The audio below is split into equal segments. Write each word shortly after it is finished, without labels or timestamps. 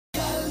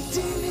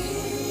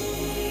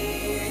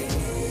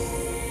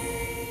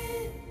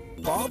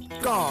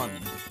Popcorn.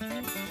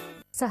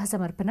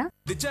 సహసమర్పణ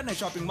the Chennai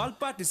shopping mall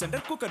party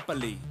centre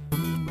Kukatpally.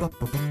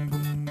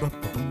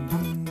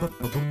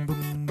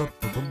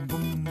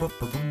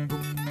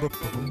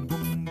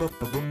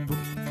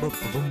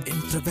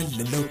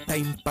 ఇంటర్వెల్లో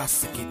time pass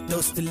కి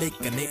దోస్తు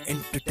లేకనే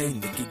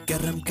ఎంటర్టైన్ కి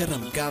గరం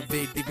గరం గా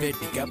వేడి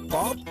వేడిగా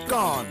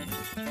popcorn.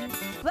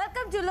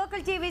 Welcome to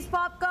local TVs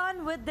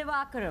popcorn with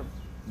Divakaram.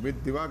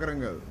 Divakaram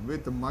కాదు,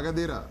 విత్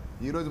మగధీర.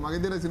 ఈ రోజు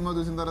మగధీర సినిమా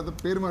చూసిన తర్వాత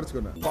పేరు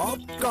మార్చుకున్నా,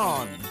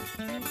 పాప్కార్న్.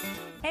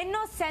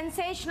 ఎన్నో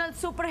సెన్సేషనల్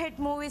సూపర్ హిట్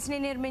మూవీస్ ని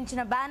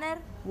నిర్మించిన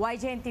బ్యానర్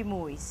వైజయంతి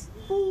మూవీస్.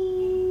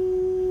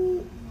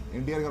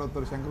 ఎన్టీఆర్ గారు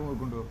వస్తారు, శంకర్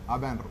ఊరుకుంటూ ఆ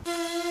బ్యానర్.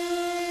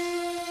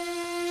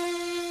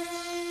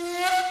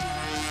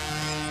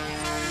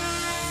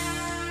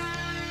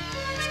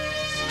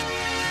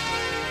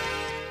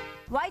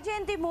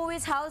 వైజయంతి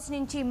మూవీస్ హౌస్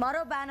నుంచి మరో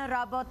బ్యానర్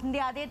రాబోతుంది,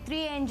 అదే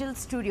 3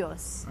 ఏంజల్స్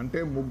స్టూడియోస్. అంటే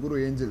ముగ్గురు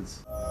ఏంజల్స్.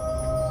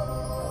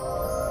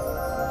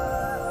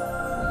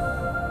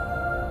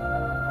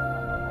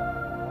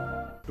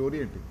 స్టోరీ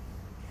ఏంటి?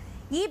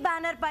 ఈ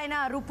బ్యానర్ పైన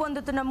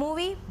రూపొందుతున్న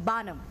మూవీ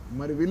బాణం.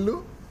 మరి విల్లు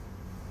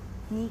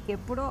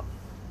నీకెప్పుడో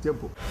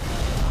చెప్పు.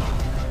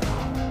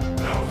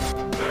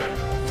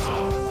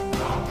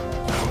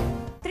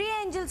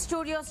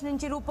 స్టూడియోస్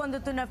నుంచి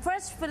రూపొందుతున్న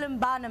ఫస్ట్ ఫిల్మ్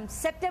బాణం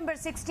September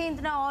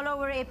 16th all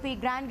over AP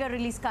grand గా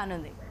రిలీజ్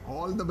కానుంది.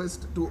 All the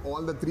best to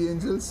all the 3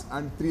 angels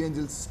and 3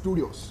 angels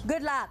studios.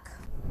 Good luck.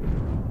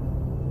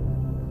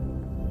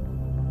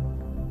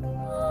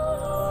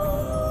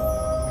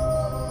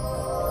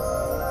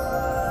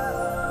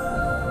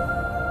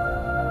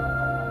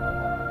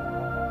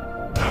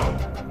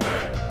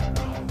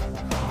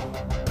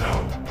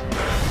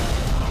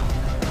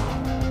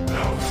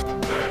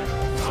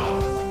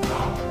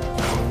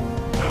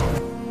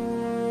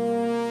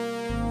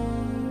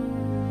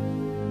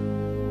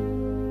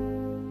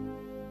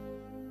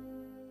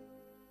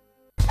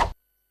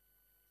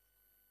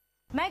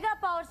 Mega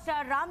power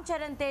star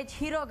Charan Tej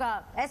హీరోగా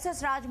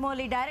ఎస్ఎస్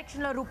రాజమౌళి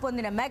డైరెక్షన్ లో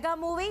రూపొందిన mega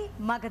movie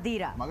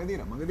Magadheera.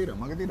 Magadheera Magadheera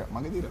Magadheera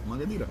Magadheera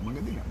Magadheera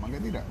Magadheera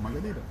Magadheera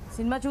Magadheera.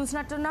 Cinema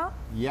చూసినట్టున్నావు?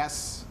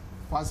 Yes,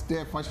 first day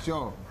first show.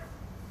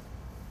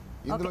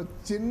 ఇందులో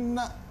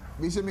చిన్న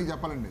విషయం మీకు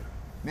చెప్పాలండి.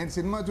 నేను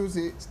సినిమా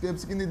చూసి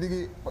స్టెప్స్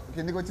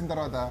కిందికి వచ్చిన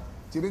తర్వాత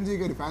చిరంజీవి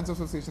గారి ఫ్యాన్స్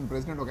అసోసియేషన్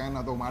ప్రెసిడెంట్ ఒక ఆయన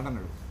నాతో మాట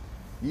అన్నాడు.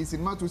 ఈ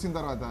సినిమా చూసిన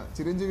తర్వాత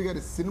చిరంజీవి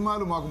గారి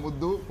సినిమాలు మాకు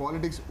ముద్దు,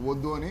 పాలిటిక్స్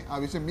వద్దు అని ఆ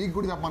విషయం మీకు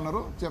కూడా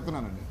చెప్పమన్నారు.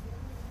 చెప్తున్నానండి,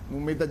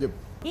 మిగతా చెప్పు.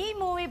 ఈ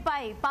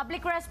మూవీపై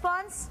పబ్లిక్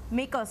రెస్పాన్స్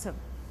మీకోసం.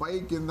 పై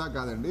కింద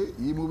కాదండి,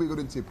 ఈ మూవీ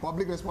గురించి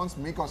పబ్లిక్ రెస్పాన్స్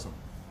మీకోసం.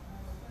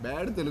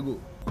 Bad Telugu.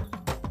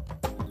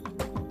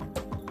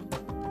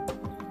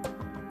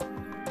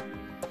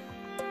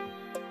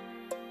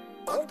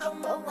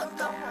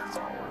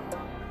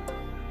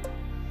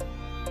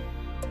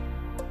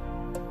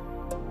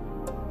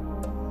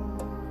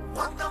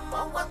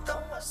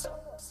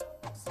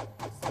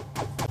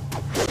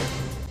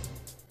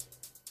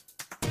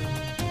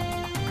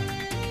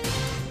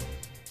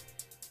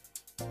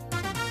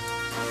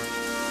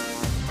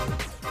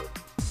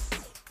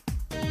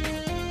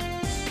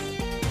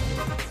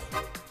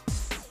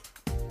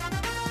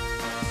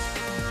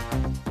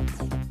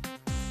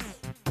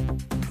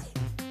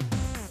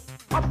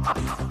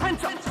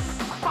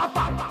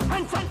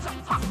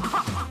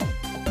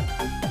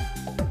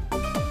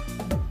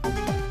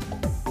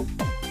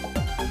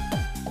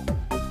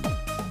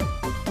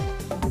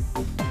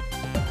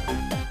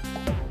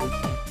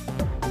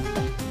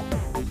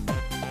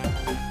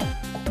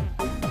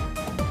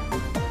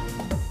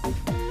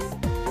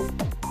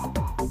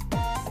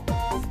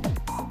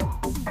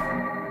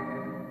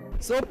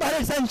 Super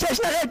hit,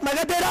 sensational hit,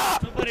 Magadheera.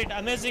 Super hit,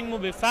 amazing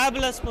movie,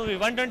 fabulous movie.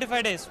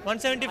 125 days,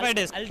 175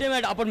 days.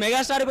 Ultimate. Upon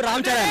megastar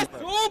Ram Charan.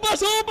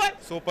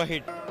 Super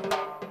hit.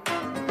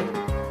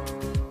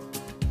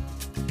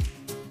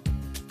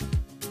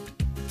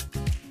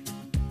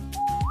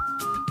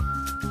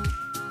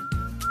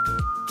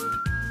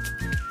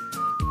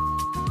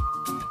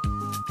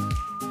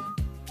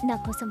 నా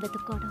కోసం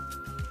వెతుక్కోవడం,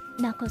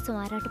 నా కోసం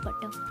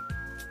ఆరాటపడటం,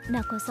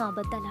 నా కోసం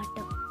అబద్ధాలు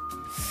ఆడటం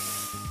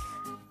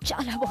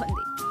చాలా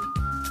బాగుంది.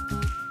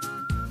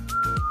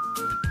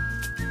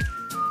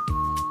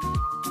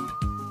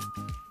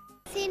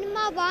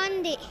 సినిమా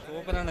బాగుంది.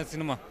 సూపర్ అన్న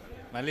సినిమా.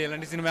 మళ్ళీ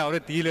ఎలాంటి సినిమా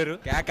ఎవరో తీయలేరు.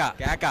 కేక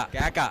కేక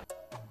కేక.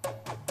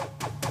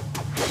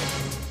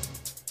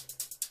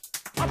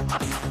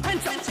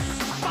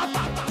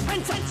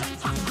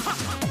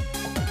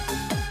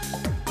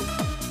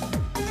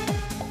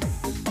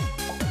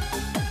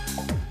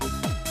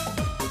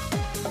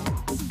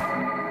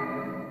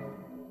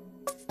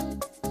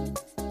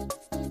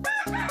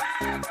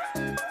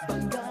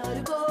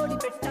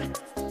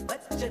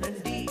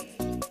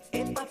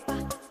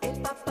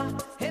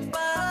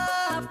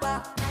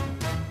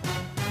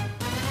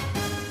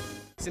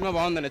 సినిమా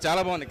బాగుందండి,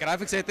 చాలా బాగుంది.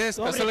 గ్రాఫిక్స్ అయితే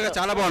స్పెషల్ గా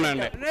చాలా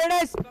బాగున్నాయండి.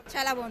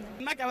 చాలా బాగుంది.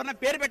 సినిమాకి ఎవరైనా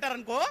పేరు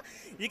పెట్టారనుకో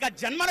ఇక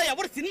జన్మలో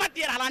ఎవరు సినిమా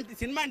తీయరు. అలాంటి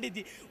సినిమా అండి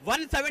ఇది.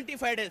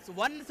 175 days,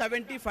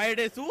 175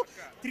 days,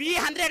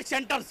 300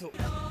 సెంటర్స్.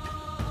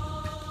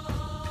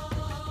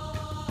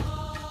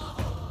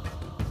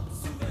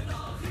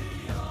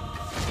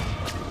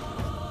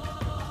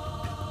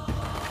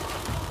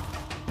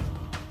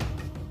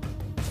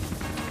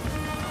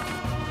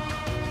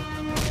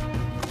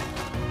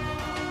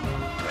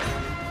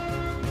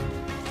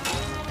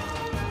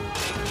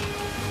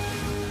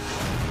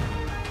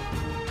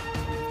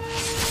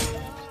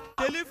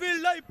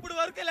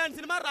 ఇలాంటి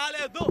సినిమా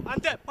రాలేదు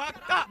అంతే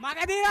పక్కా.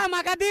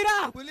 మగధీరా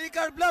పులి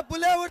కడుపులో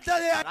పులే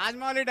ఉంటది.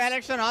 Rajamouli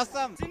direction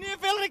awesome. సినీ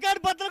film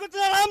record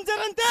బద్దలుకొచ్చిన Ram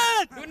Charan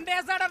Tej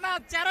దుండేశాడన్నా,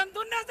 Charan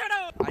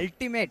దుండేశాడు.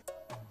 Ultimate.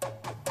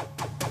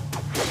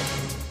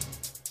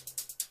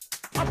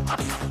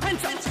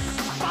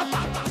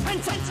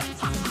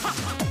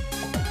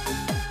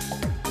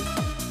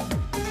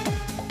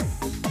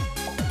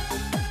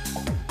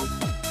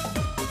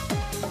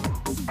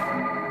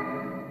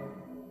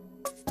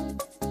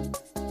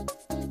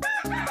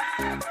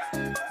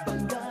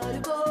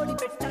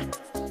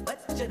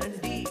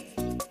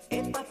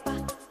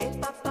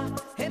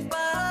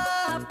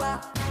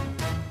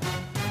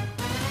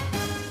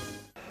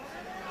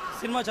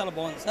 Cinema చాలా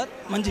బాగుంది సార్,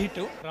 మంచి హిట్.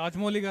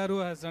 రాజమౌళి గారు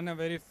has done a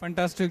very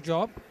fantastic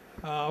job.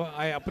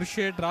 I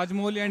appreciate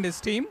Rajamouli and his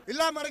team.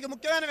 ఇలా మనకి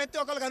ముఖ్యమైన వ్యక్తి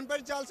ఒకరు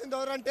కనిపించాల్సింది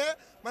ఎవరంటే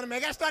మన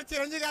మెగాస్టార్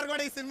చిరంజీవి గారు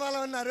కూడా ఈ సినిమాలో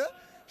ఉన్నారు.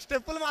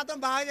 స్టెప్పులు మాత్రం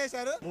బాగా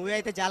చేశారు. మూవీ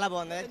అయితే చాలా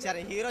బాగుంది.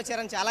 హీరో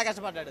చరణ్ చాలా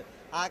కష్టపడ్డాడు.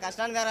 ఆ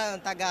కష్టానికి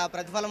తగ్గ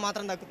ప్రతిఫలం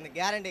మాత్రం దక్కుతుంది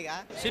గ్యారంటీగా.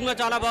 సినిమా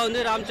చాలా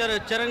బాగుంది.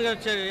 చరణ్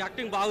గారి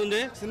యాక్టింగ్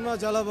బాగుంది. సినిమా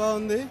చాలా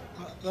బాగుంది.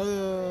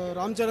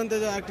 రామ్ చరణ్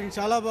తేజ్ యాక్టింగ్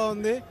చాలా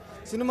బాగుంది.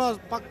 Cinema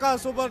Pakka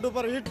super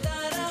duper hit.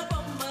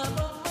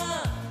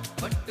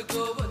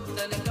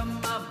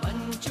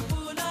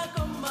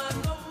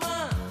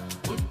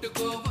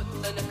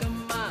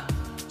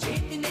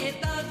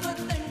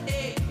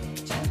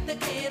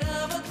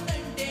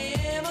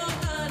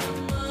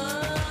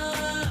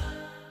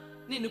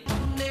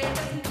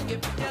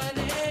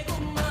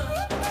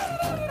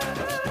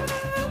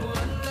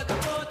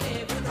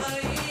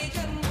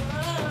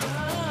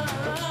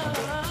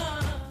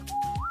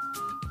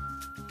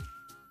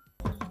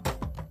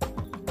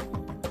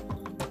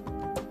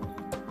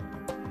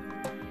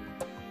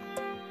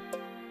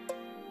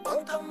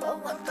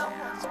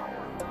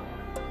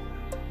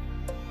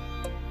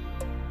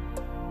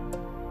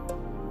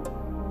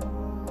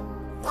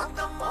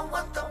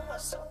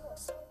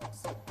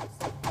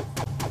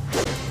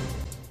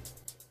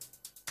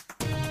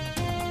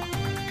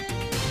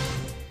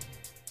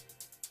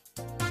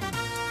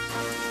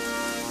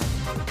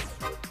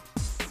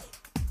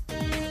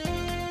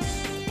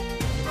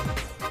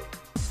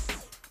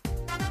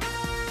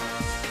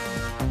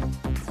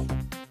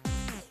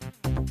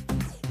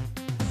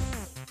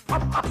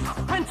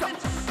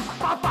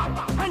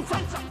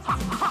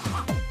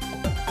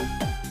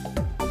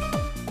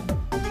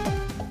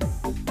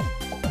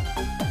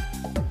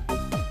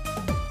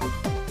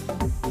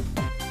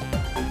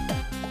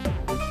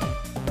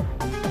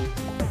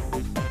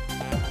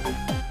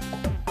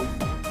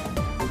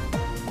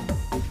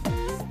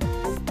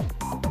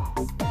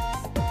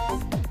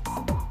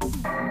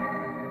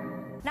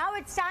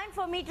 It's time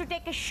for me to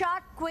take a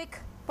short, quick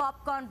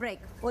popcorn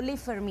break. Only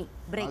for me.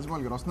 Break.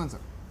 Rajamouli గారు వస్తున్నాను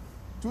సార్.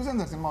 చూసాను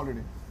సార్ సినిమా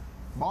ఆల్రెడీ.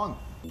 బాగుంది.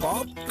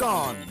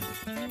 Popcorn.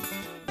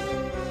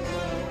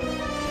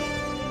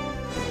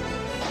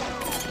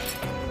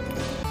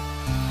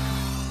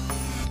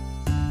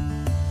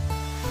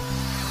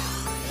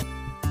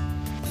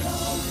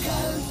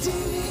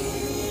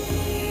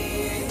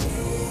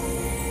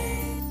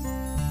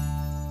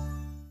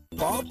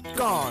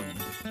 Popcorn.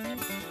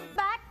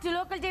 Back to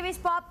local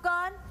TV's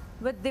popcorn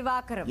with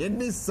Divakaram.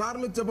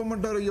 ఎన్నిసార్లు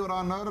చెప్పమంటారు your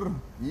honour?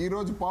 ఈ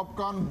రోజు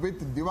popcorn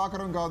with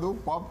Divakaram కాదు,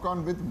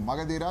 popcorn with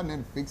మగధీరా.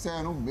 నేను ఫిక్స్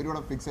అయ్యాను, మీరు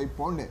కూడా ఫిక్స్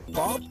అయిపోండి.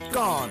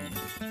 పాప్కార్న్.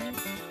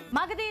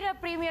 మగధీరా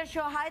ప్రీమియర్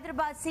షో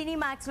హైదరాబాద్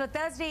సినిమాక్స్ లో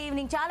థర్స్డే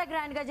ఈవినింగ్ చాలా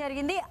గ్రాండ్ గా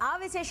జరిగింది. ఆ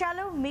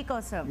విశేషాలు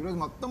మీకోసం. ఈ రోజు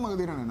మొత్తం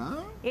మగధీరానేనా?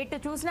 ఎటు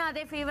చూసినా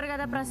అదే ఫీవర్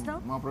కదా ప్రస్తుతం.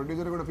 మా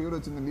ప్రొడ్యూసర్ కూడా ఫీవర్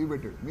వచ్చింది, లీవ్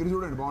పెట్టాడు. మీరు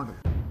చూడండి, బాగుంటుంది.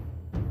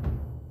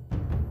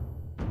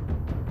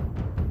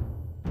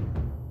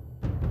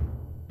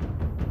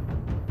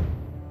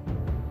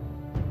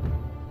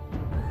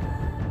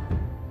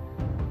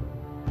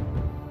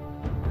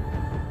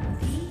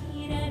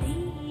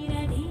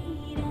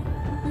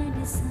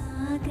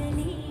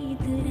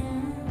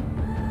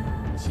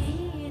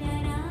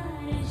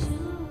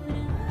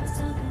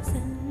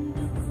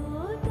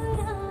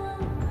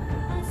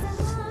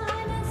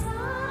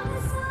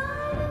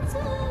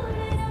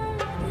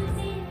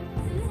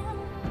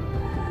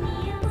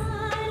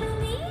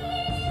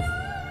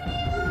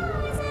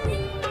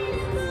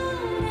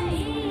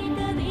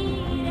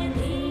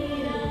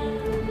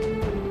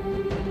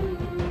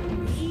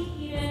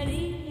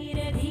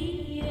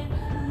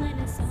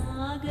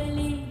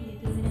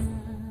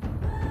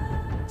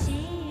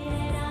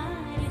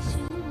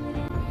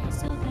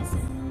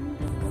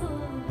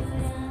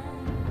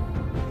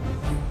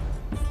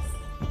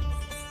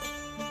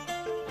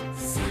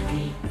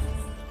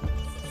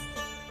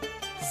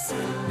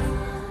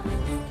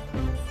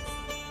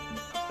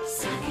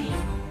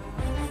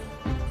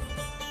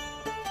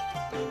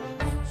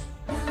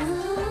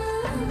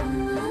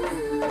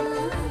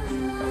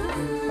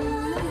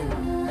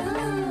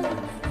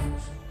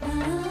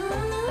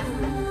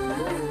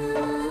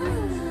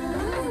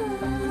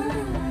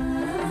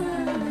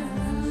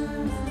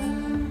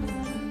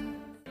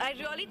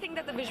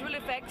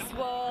 effects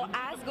were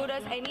as good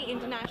as any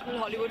international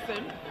Hollywood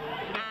film,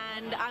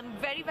 and I'm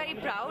very, very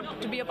proud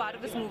to be a part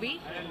of this movie.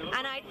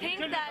 And I think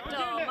that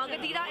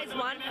Magadheera is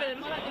one film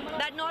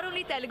that not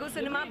only Telugu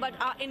cinema but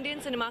our Indian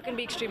cinema can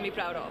be extremely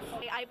proud of.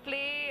 I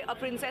play a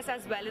princess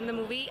as well in the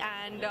movie,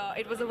 and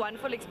it was a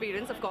wonderful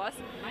experience, of course.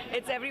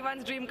 It's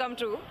everyone's dream come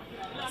true.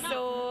 So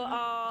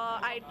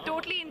I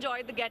totally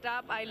enjoyed the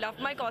get-up. I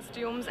loved my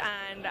costumes,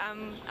 and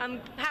I'm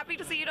happy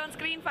to see it on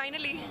screen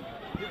finally.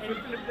 You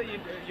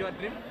fulfilled your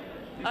dream?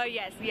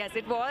 Yes,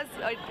 it was.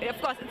 Of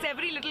course, it's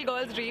every little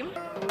girl's dream.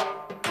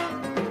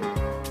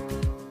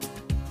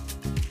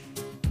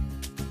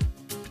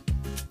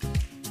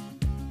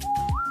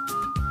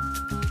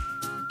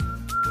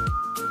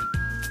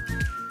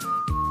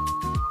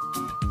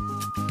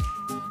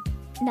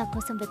 నా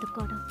కోసం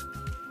వెతుక్కోవడం,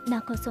 నా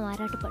కోసం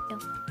ఆరాటపడటం,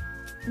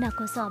 నా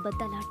కోసం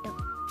అబద్ధాలు ఆడటం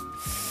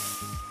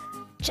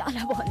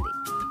చాలా బాగుంది.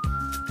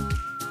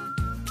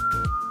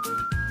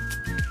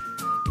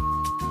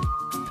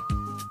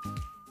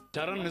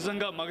 చరణ్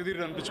నిజంగా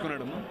Magadheera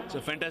అనిపించుకున్నాడు. It's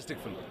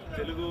fantastic film.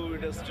 Telugu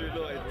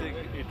ఇండస్ట్రీలో ఐ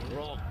థింక్ ఇట్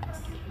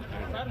రాక్స్.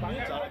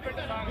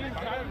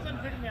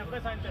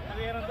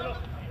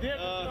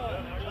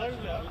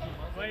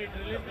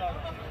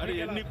 అంటే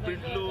ఎన్ని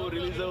ప్రింట్లు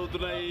రిలీజ్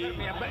అవుతున్నాయి,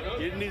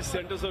 ఎన్ని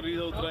సెంటర్స్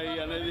రిలీజ్ అవుతున్నాయి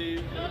అనేది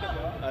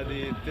అది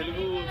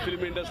తెలుగు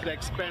ఫిల్మ్ ఇండస్ట్రీ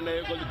ఎక్స్పాండ్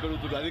అయ్యే కొద్ది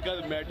పెరుగుతుంది. అది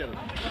కాదు మ్యాటర్.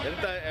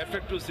 ఎంత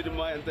ఎఫెక్టివ్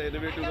సినిమా, ఎంత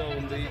ఇన్నోవేటివ్గా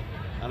ఉంది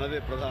అన్నదే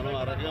ప్రధానం.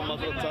 ఆ రకంగా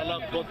మాత్రం చాలా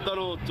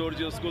కొత్తను చోటు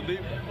చేసుకుంది.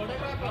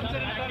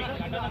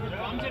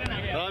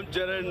 రామ్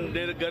చరణ్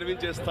నేను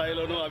గర్వించే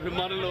స్థాయిలోనూ,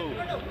 అభిమానులు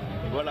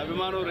వాళ్ళ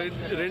అభిమానం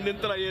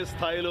రెండింతలు అయ్యే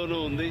స్థాయిలోనూ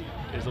ఉంది.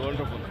 It's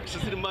wonderful.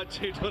 సినిమా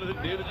చేయడం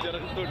నేను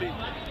చరణ్ తోటి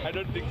I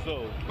don't think so,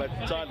 but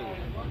చాలు.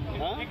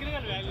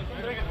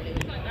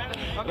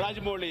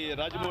 Rajamouli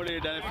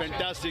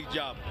fantastic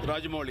job.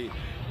 Rajamouli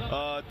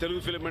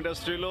Telugu film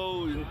ఇండస్ట్రీలో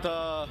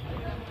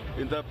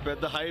ఇంత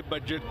పెద్ద హై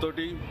బడ్జెట్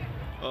తోటి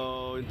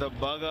ఇంత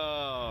బాగా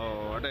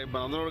అంటే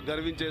మనందరూ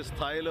గర్వించే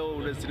స్థాయిలో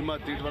ఉండే సినిమా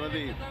తీయడం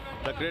అనేది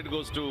the credit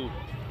goes to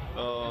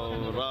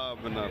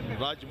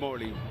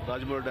Rajamouli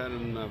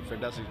and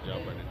fantastic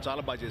job అండి.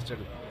 చాలా బాగా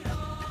చేశాడు.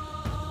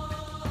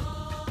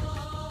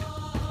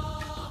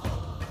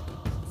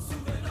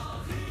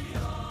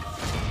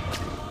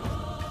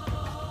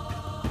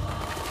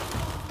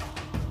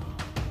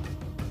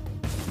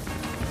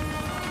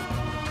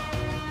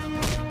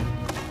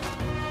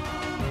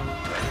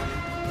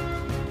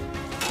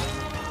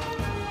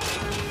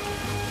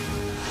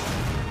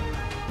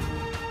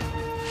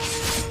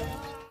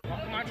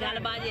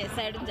 చాలా బాగా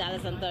చేశాడు, చాలా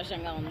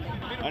సంతోషంగా ఉంది.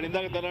 అండ్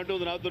ఇందాక తన అంటూ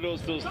నాతో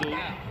వస్తూ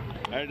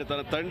అండ్ తన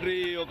తండ్రి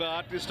ఒక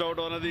ఆర్టిస్ట్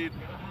అవడం అనేది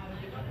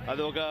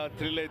అది ఒక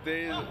థ్రిల్ అయితే,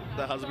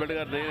 హస్బెండ్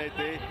గారు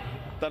నేనైతే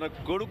తన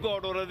కొడుకు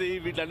అవడం అనేది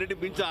వీటన్నిటి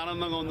మించి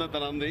ఆనందంగా ఉందని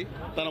తన అంది.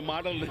 తన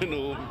మాటలు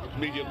నేను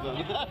మీకు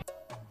చెప్తాను.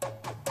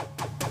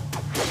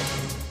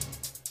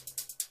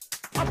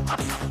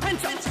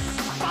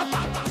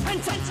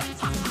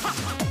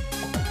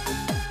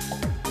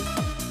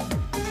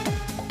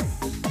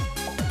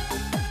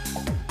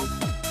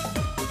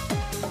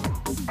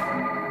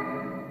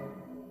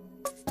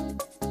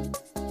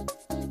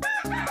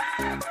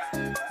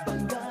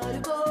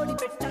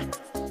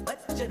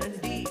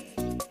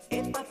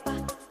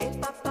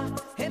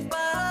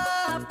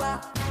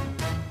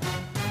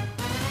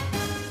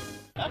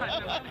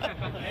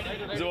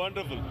 It's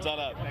wonderful.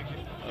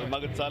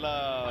 మాకు చాలా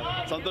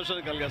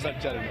సంతోషాన్ని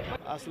కలిగేసారు.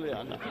 అసలు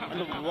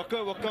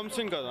ఒక్క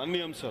అంశం కాదు, అన్ని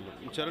అంశాలు.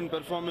 చరణ్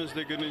పెర్ఫార్మెన్స్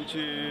దగ్గర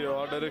నుంచి,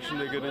 ఆ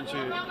డైరెక్షన్ దగ్గర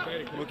నుంచి,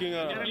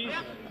 ముఖ్యంగా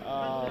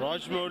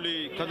రాజమౌళి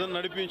కథను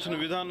నడిపించిన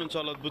విధానం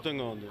చాలా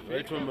అద్భుతంగా ఉంది.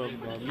 రైట్ ఫ్రమ్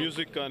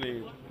మ్యూజిక్ కానీ,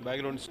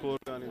 బ్యాక్గ్రౌండ్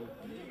స్కోర్ కానీ,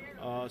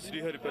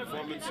 శ్రీహరి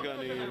పెర్ఫార్మెన్స్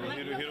కానీ,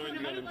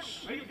 హీరోయిన్ కానీ,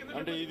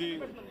 అంటే ఇది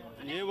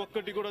ఏ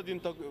ఒక్కటి కూడా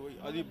దీని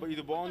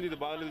ఇది బాగుంది, ఇది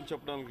బాగాలేదని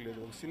చెప్పడానికి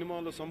లేదు.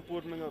 సినిమాలో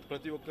సంపూర్ణంగా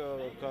ప్రతి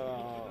ఒక్క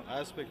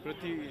ఆస్పెక్ట్,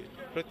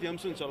 ప్రతి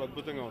అంశం చాలా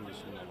అద్భుతంగా ఉంది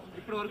సినిమాలో.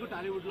 ఇప్పటి వరకు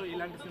టాలీవుడ్ లో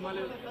ఇలాంటి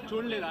సినిమాలు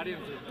చూడలేదు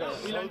ఆడియన్స్.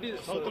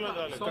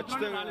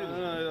 ఖచ్చితంగా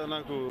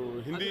నాకు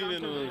హిందీ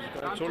నేను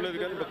చూడలేదు,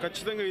 కానీ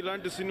ఖచ్చితంగా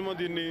ఇలాంటి సినిమా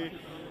దీన్ని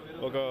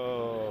ఒక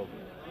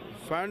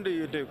ఫ్యాండ్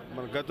అంటే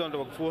మన గత అంటే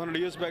ఒక 400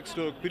 years back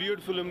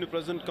period ఫిల్మ్ని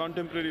present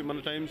contemporary మన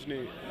టైమ్స్ని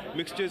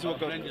మిక్స్ చేసి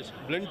ఒక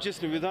బ్లెండ్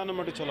చేసిన విధానం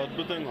అంటే చాలా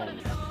అద్భుతంగా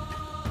ఉంది.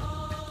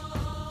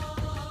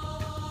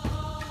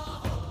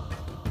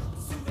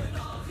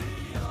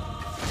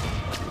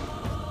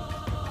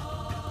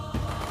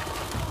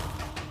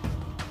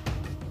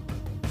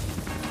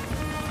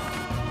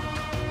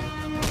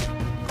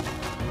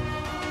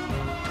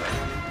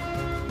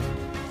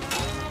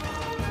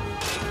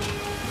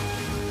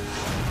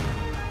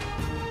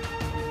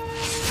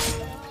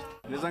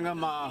 నిజంగా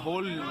మా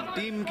హోల్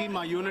టీమ్కి,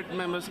 మా యూనిట్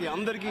మెంబర్స్కి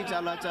అందరికీ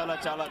చాలా చాలా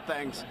చాలా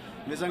థ్యాంక్స్.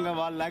 నిజంగా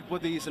వాళ్ళు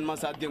లేకపోతే ఈ సినిమా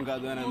సాధ్యం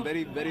కాదు. And I'm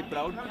very very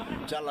proud.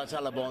 చాలా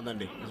చాలా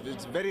బాగుందండి.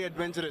 ఇట్స్ వెరీ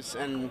అడ్వెంచరస్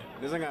అండ్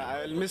నిజంగా I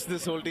will miss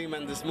this whole team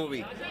and this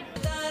movie.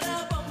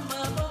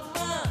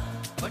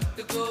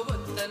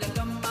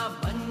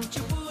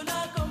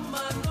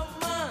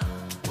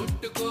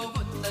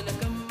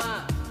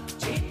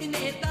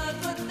 చేతినే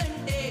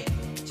తాకొద్దంటే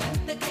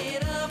చెత్తకే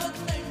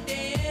రావద్దంటే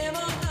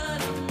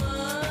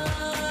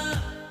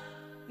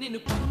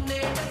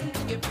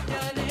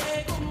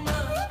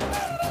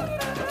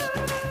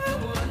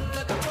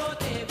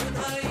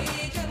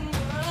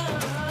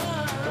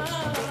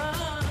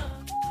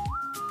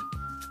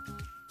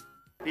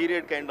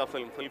period kind of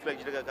film, full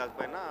ఫ్లెడ్జ్డ్గా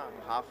కాకపోయినా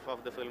half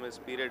of the film is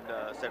period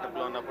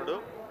సెటప్లో ఉన్నప్పుడు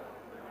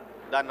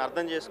దాన్ని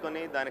అర్థం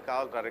చేసుకొని దానికి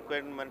కావాల్సిన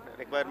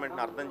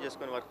రిక్వైర్మెంట్ని అర్థం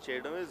చేసుకొని వర్క్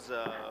చేయడం ఇస్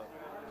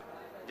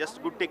జస్ట్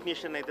గుడ్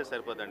టెక్నీషియన్ అయితే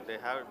సరిపోదండి.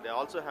 They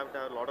also have to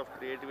have lot of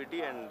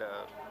creativity and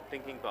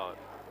thinking power.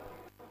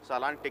 So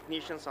అలాంటి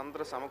టెక్నీషియన్స్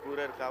అందరూ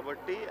సమకూరారు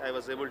కాబట్టి I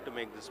was able to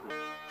make this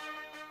movie.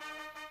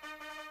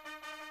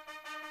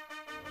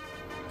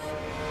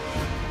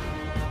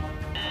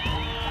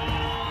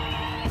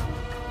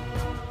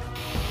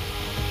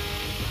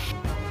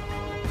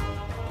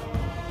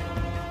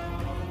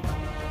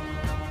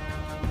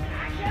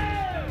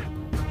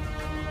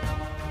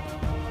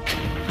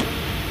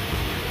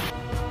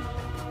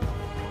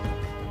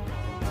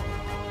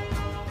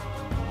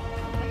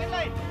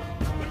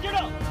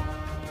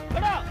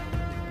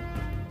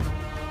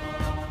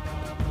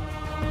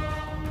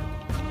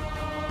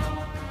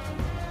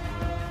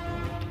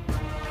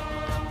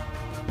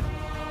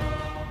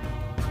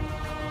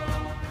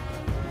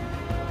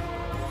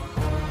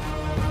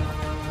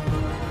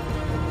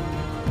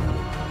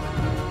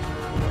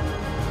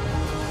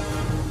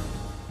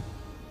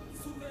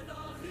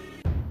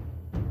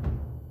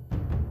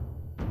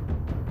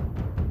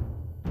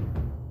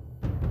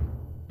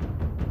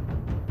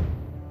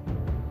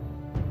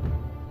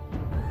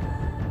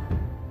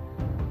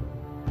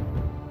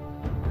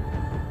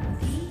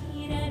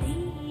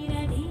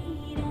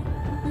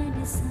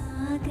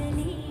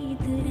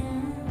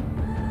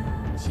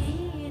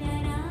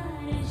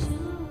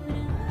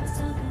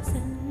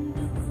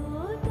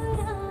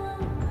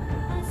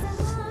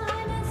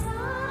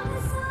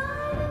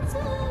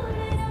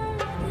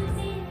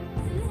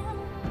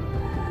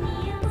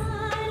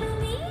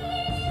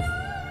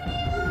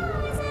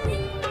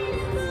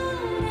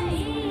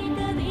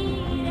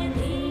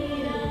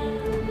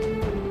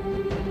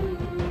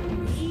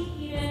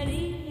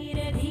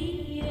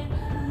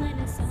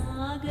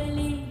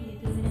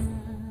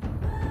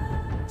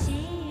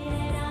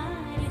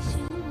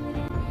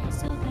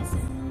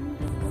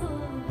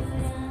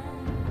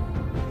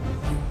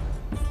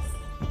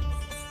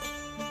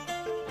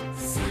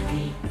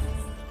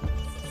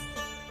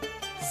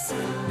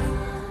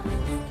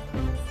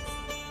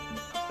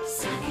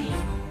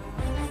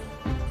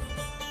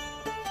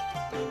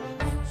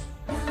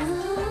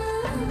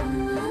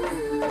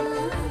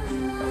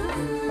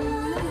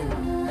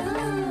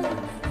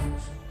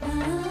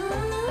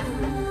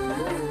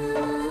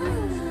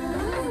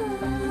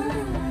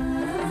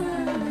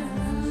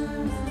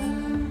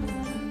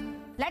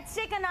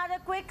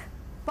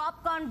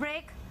 Popcorn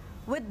break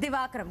with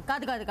Divakram.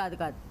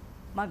 కాదు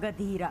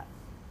మగధీర.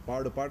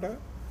 పాడు పాట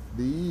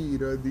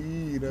ధీర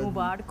ధీర.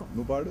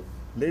 నువ్వు పాడు,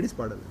 లేడీస్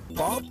పాడాలి.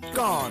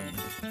 Popcorn.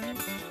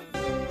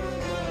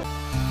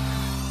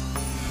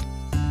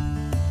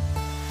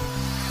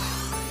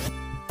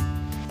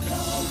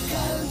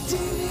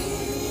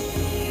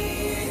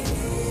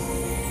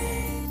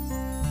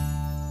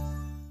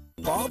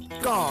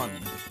 Popcorn.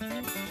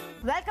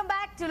 Welcome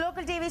back to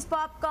local TVs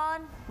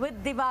popcorn with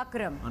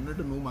Divakaram.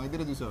 అన్నట్టు నువ్వు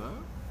మగధీర చూసావా?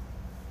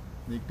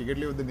 నీకు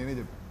టికెట్లు వద్దు నేనే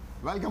చెప్పాను.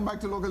 Welcome back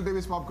to local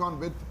TVs popcorn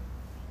with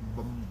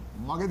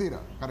Magadheera.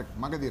 Correct,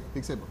 Magadheera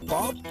fix అయిపో.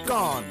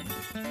 పాప్కార్న్.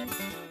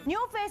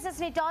 న్యూ ఫేసెస్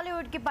ని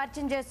టాలీవుడ్ కి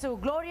పరిచయం చేస్తూ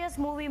గ్లోరియస్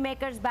మూవీ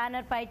మేకర్స్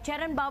బ్యానర్ పై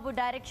చరణ్ బాబు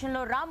డైరెక్షన్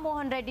లో రామ్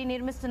మోహన్ రెడ్డి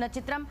నిర్మిస్తున్న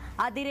చిత్రం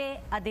అదిరే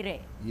అదిరే.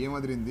 ఏం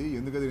అదిరింది,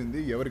 ఎందుకు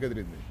అదిరింది, ఎవరికి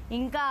అదిరింది?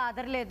 ఇంకా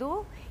అదరలేదు.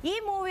 ఈ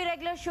మూవీ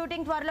రెగ్యులర్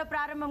షూటింగ్ త్వరలో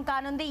ప్రారంభం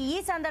కానుంది. ఈ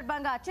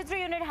సందర్భంగా చిత్ర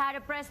unit had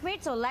a press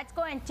meet, so let's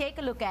go and take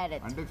a look at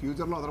it. అంటే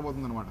ఫ్యూచర్ లో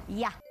అదరబోతుంది అన్నమాట.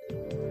 యా.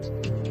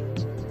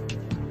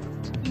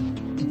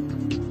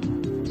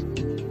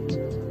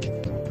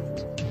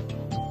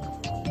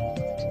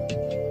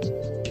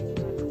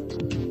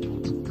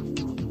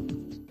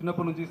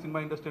 చిన్నప్పటి నుంచి సినిమా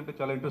ఇండస్ట్రీ అంటే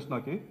చాలా ఇంట్రెస్ట్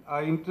నాకు. ఆ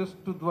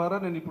ఇంట్రెస్ట్ ద్వారా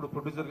నేను ఇప్పుడు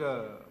ప్రొడ్యూసర్గా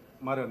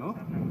మారాను.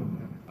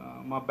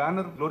 మా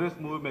బ్యానర్ గ్లోరియస్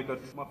మూవీ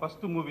మేకర్స్. మా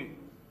first movie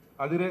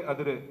Adhire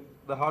Adhire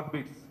the heart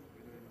beats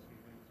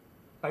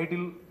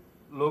title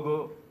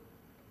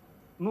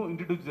లోగోను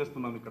introduce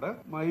చేస్తున్నాను ఇక్కడ.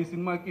 మా ఈ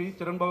సినిమాకి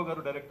చరణ్ బాబు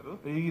గారు డైరెక్టర్.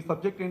 ఈ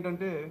సబ్జెక్ట్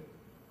ఏంటంటే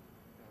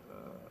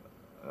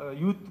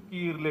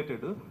యూత్కి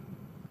రిలేటెడ్.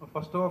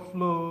 ఫస్ట్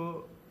హాఫ్లో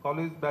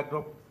college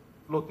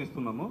బ్యాక్డ్రాప్లో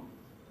తీస్తున్నాము,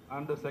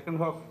 and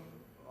second half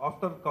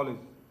after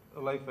college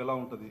life ఎలా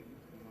ఉంటుంది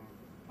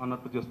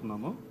అన్నట్టు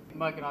చేస్తున్నాము.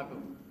 సినిమాకి నాకు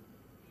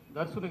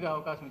దర్శకునిగా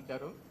అవకాశం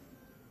ఇచ్చారు,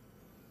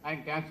 ఆయన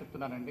థ్యాంక్స్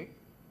చెప్తున్నానండి.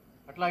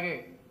 అట్లాగే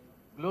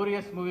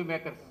గ్లోరియస్ మూవీ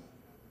మేకర్స్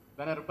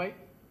బ్యానర్పై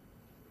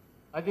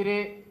అదిరే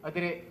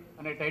అదిరే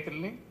అనే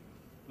టైటిల్ని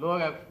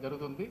లోగా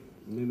జరుగుతుంది.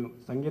 నేను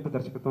సంగీత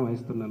దర్శకత్వం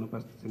వహిస్తున్నాను.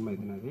 ఫస్ట్ సినిమా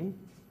ఇది నాది.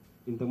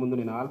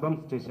 ఇంతకుముందు నేను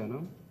ఆల్బమ్స్ చేశాను.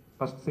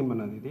 ఫస్ట్ సినిమా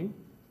నాది ఇది.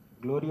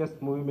 గ్లోరియస్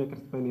మూవీ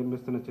మేకర్స్ పై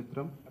నిర్మిస్తున్న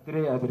చిత్రం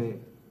అదిరే అదిరే.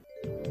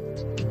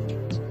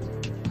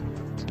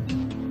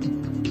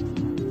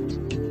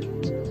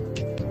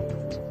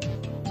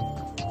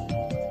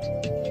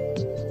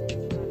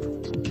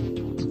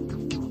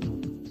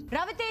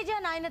 రవితేజ,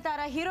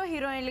 నయనతార హీరో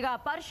హీరోయిన్లుగా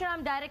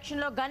పరశురామ్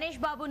డైరెక్షన్ లో గణేష్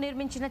బాబు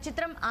నిర్మించిన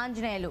చిత్రం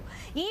ఆంజనేయులు.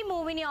 ఈ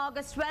మూవీని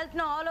August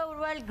 12న all over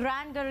world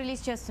grand గా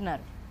రిలీజ్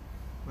చేస్తున్నారు.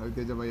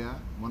 రవితేజ భయ్య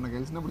మొన్న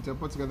కలిసినప్పుడు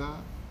చెప్పొచ్చు కదా,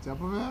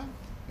 చెప్పవే.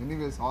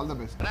 Anyways all the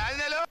best.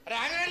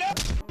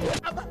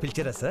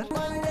 పిలిచారా సార్?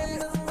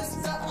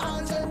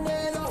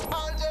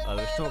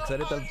 అదృష్టం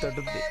ఒకసారి తలుపు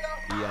తట్టుద్ది.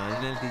 ఈ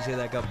ఆంజనేయులు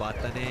తీసేదాకా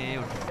బాత్తనే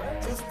ఉంటుంది.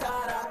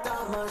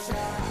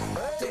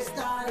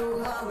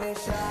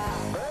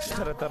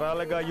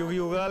 తరతరాలుగా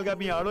యుగాలుగా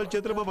మీ ఆడోళ్ళ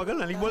చేతులు మా మగలు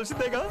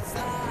నలిగిపోల్సిందేగా.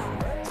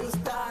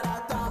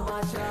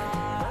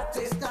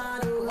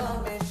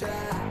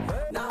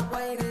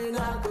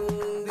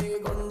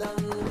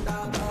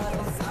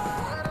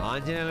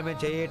 ఆంజనేయుల మీద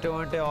చేయటం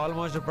అంటే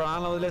ఆల్మోస్ట్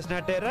ప్రాణాలు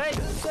వదిలేసినట్టే.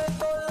 రైట్,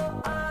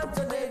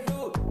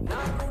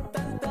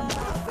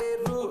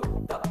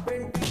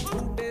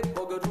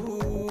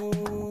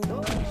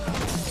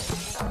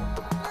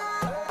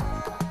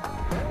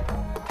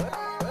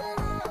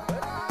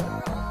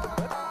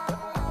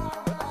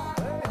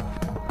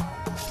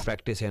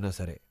 ప్రాక్టీస్ అయినా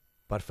సరే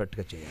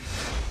పర్ఫెక్ట్గా చేయాలి.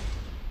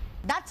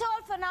 That's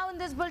all for now in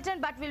this bulletin,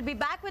 but we'll be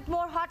back with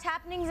more hot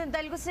happenings in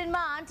Telugu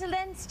cinema. Until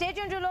then, stay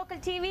tuned to local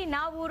TV,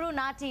 Na Uru,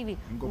 Na TV.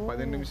 ఇంకో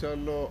 15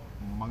 నిమిషాల్లో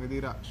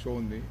Magadheera show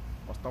ఉంది,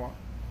 వస్తావా?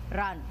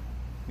 రాన్.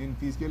 నేను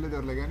తీసుకెళ్ళేది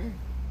ఎవరులే కానీ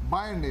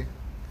బాయ్ అండి.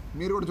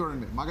 మీరు కూడా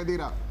చూడండి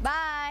Magadheera.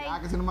 Bye.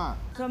 యాక cinema.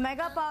 So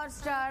mega power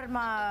star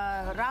మా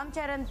రామ్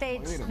చరణ్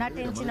తేజ్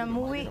నటించిన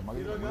మూవీ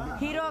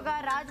హీరోగా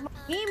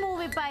ఈ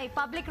మూవీపై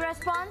పబ్లిక్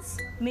రెస్పాన్స్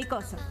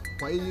మీకోసం.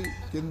 పై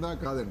కింద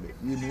కాదండి,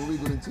 ఈ మూవీ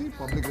గురించి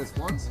పబ్లిక్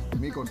రెస్పాన్స్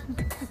మీకోసం.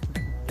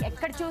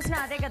 ఎక్కడ చూసినా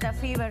అదే కదా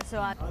fever. So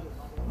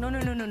no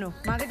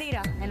Magadheera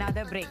and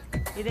other break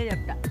ఇదే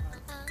చెప్తా.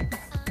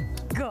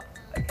 గో.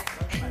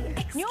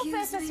 న్యూ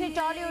ఫేసెస్ ని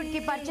టాలీవుడ్ కి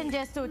పరిచయం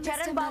చేస్తూ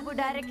చరణ్ బాబు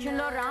డైరెక్షన్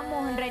లో రామ్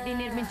మోహన్ రెడ్డి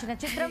నిర్మించిన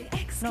చిత్రం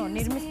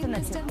నిర్మిస్తున్న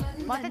చిత్రం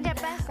మొత్తం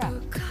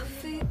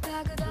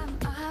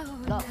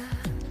చెప్పేస్తానమ్మా.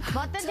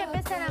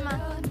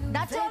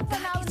 That's all for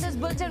now in this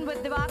bulletin with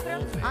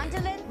Divakaram.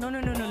 Until then,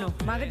 no,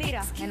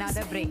 Magadheera and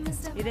other break.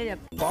 ఇదే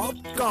చెప్తా.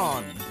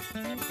 పాప్కార్న్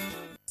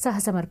సహ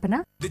సమర్పణ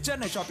the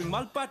Chennai shopping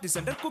mall party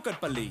centre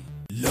Kukatpally.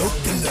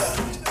 Local